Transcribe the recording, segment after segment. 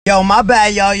Yo, my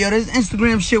bad, y'all. Yo, this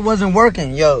Instagram shit wasn't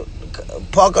working. Yo,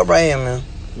 park up right here, man.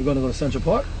 We're gonna go to Central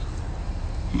Park?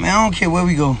 Man, I don't care where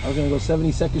we go. I was gonna go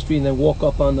 72nd Street and then walk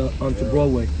up onto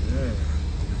Broadway.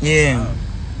 Yeah.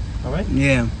 All right?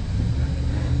 Yeah.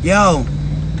 Yo,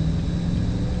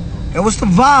 what's the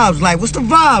vibes? Like, what's the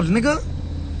vibes, nigga?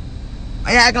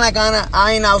 Why you acting like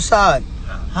I ain't outside?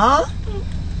 Huh?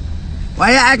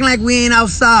 Why you acting like we ain't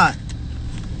outside?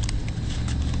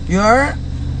 You heard?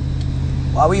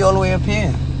 Why we all the way up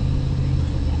here?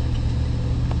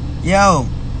 Yo.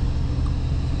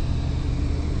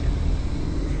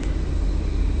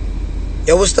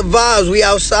 Yo, what's the vibes? We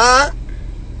outside?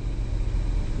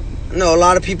 I know a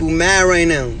lot of people mad right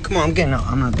now. Come on, I'm getting out.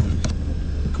 I'm not doing this.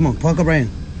 Come on, park up right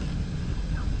here.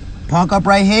 Park up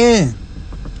right here.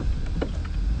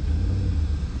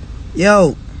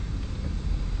 Yo.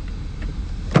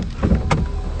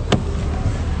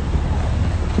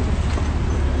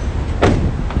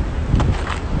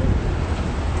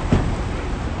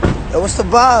 Yo, what's the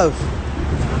vibes?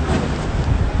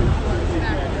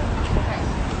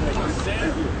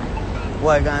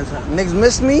 What, guys? Niggas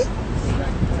miss me?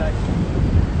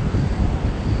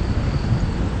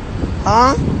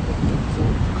 Huh?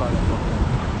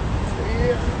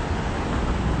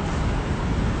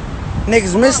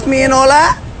 Niggas missed me and all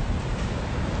that?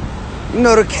 You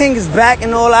know the king is back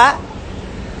and all that?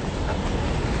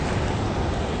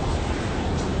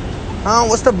 Huh?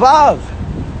 What's the vibes?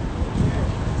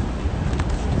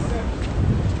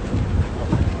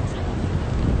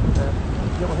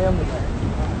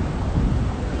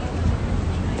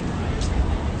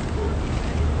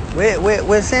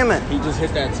 Where's Sam at? He just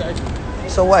hit that section.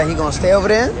 So what? He gonna stay over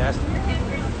there? Yes.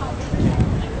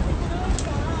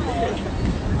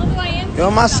 Yo,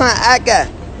 where my son act at?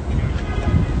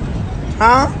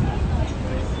 Huh?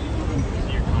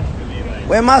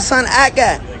 Where my son act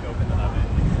at?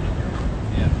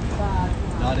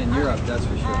 Not in Europe, that's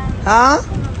for sure. Huh?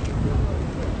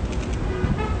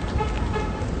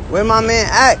 Where my man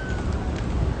act?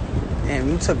 Damn,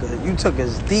 you took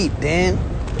us deep, Dan.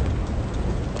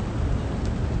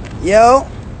 Yo.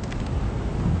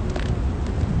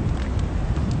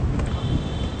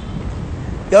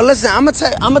 Yo, listen, I'ma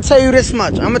tell you this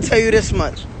much.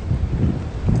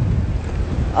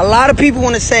 A lot of people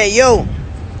wanna say, yo,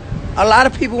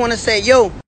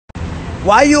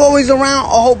 why you always around a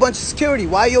whole bunch of security?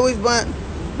 Why you always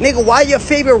nigga, why your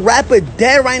favorite rapper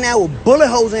dead right now with bullet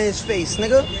holes in his face,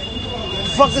 nigga?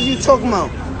 The fuck is you talking about?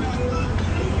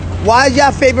 Why is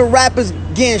y'all favorite rappers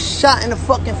getting shot in the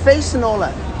fucking face and all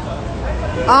that?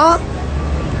 Huh?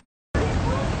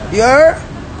 You heard?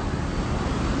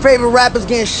 Favorite rappers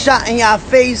getting shot in y'all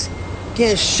face,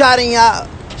 getting shot in y'all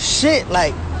shit.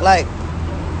 Like,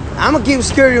 I'ma give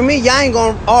security to me. Y'all ain't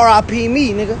gonna RIP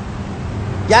me, nigga.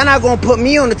 Y'all not gonna put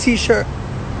me on the t-shirt.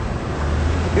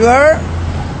 You heard?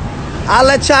 I'll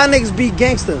let y'all niggas be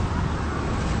gangster.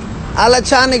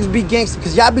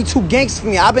 Cause y'all be too gangster for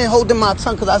me. I've been holding my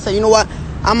tongue cause I said, you know what?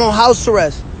 I'm on house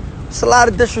arrest. It's a lot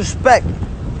of disrespect.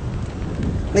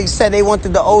 Niggas said they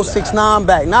wanted the 6IX9INE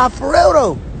back. Nah, for real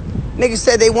though. Niggas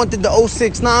said they wanted the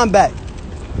 6IX9INE back.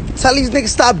 Tell these niggas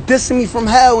stop dissing me from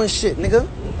hell and shit, nigga.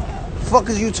 Fuck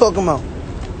is you talking about?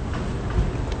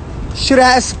 Shoulda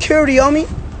had security on me.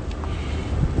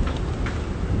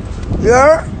 You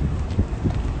heard?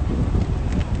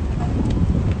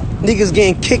 Niggas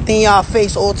getting kicked in y'all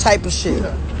face, all type of shit.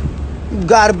 You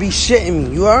gotta be shitting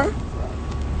me, you heard?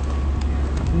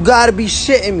 You gotta be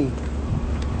shitting me.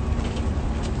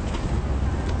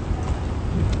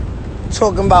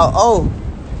 Talking about,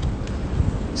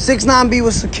 6IX9INE be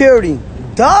with security.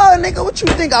 Duh, nigga, what you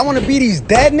think? I wanna be these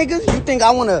dead niggas? You think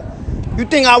I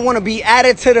wanna be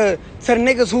added to the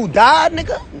niggas who died,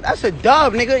 nigga? That's a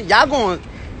dub, nigga.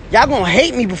 Y'all gonna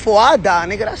hate me before I die,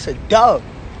 nigga. That's a dub.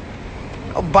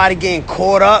 Nobody getting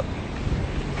caught up,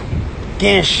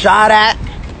 getting shot at.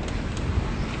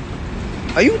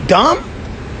 Are you dumb?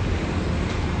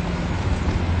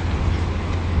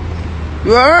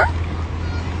 You heard?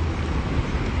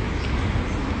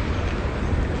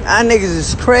 Y'all niggas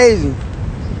is crazy.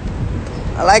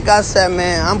 Like I said,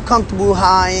 man, I'm comfortable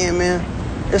how I am, man.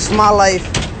 It's my life.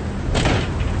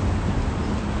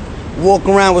 Walk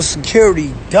around with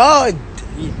security. Duh,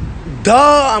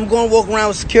 I'm gonna walk around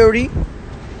with security.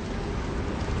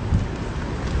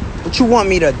 What, you want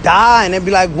me to die and then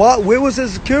be like, what? Where was the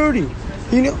security?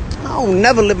 You know, I will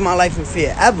never live my life in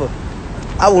fear, ever.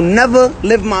 I will never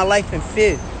live my life in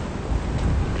fear.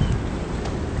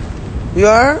 You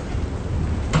heard?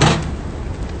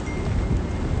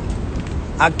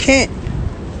 I can't.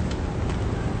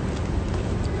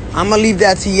 I'ma leave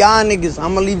that to y'all niggas.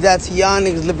 I'ma leave that to y'all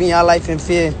niggas living y'all life in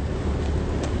fear.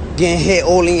 Getting hit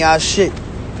all in y'all shit.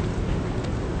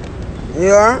 You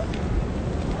heard?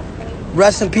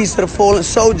 Rest in peace to the fallen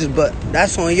soldiers, but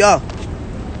that's on y'all.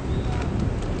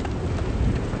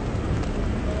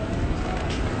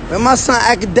 Where my son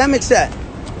Academics at?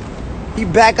 He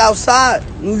back outside.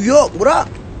 New York, what up?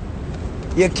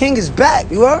 Your king is back,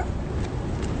 you heard?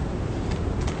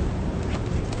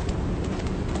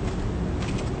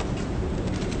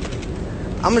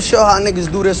 I'ma show how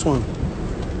niggas do this one.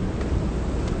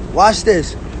 Watch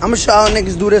this. I'ma show how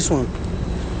niggas do this one.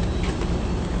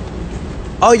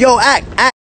 Oh, yo, act.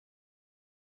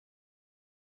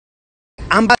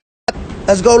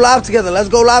 Let's go live together. Let's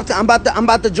go live. I'm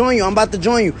about to join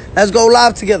you. Let's go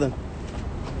live together.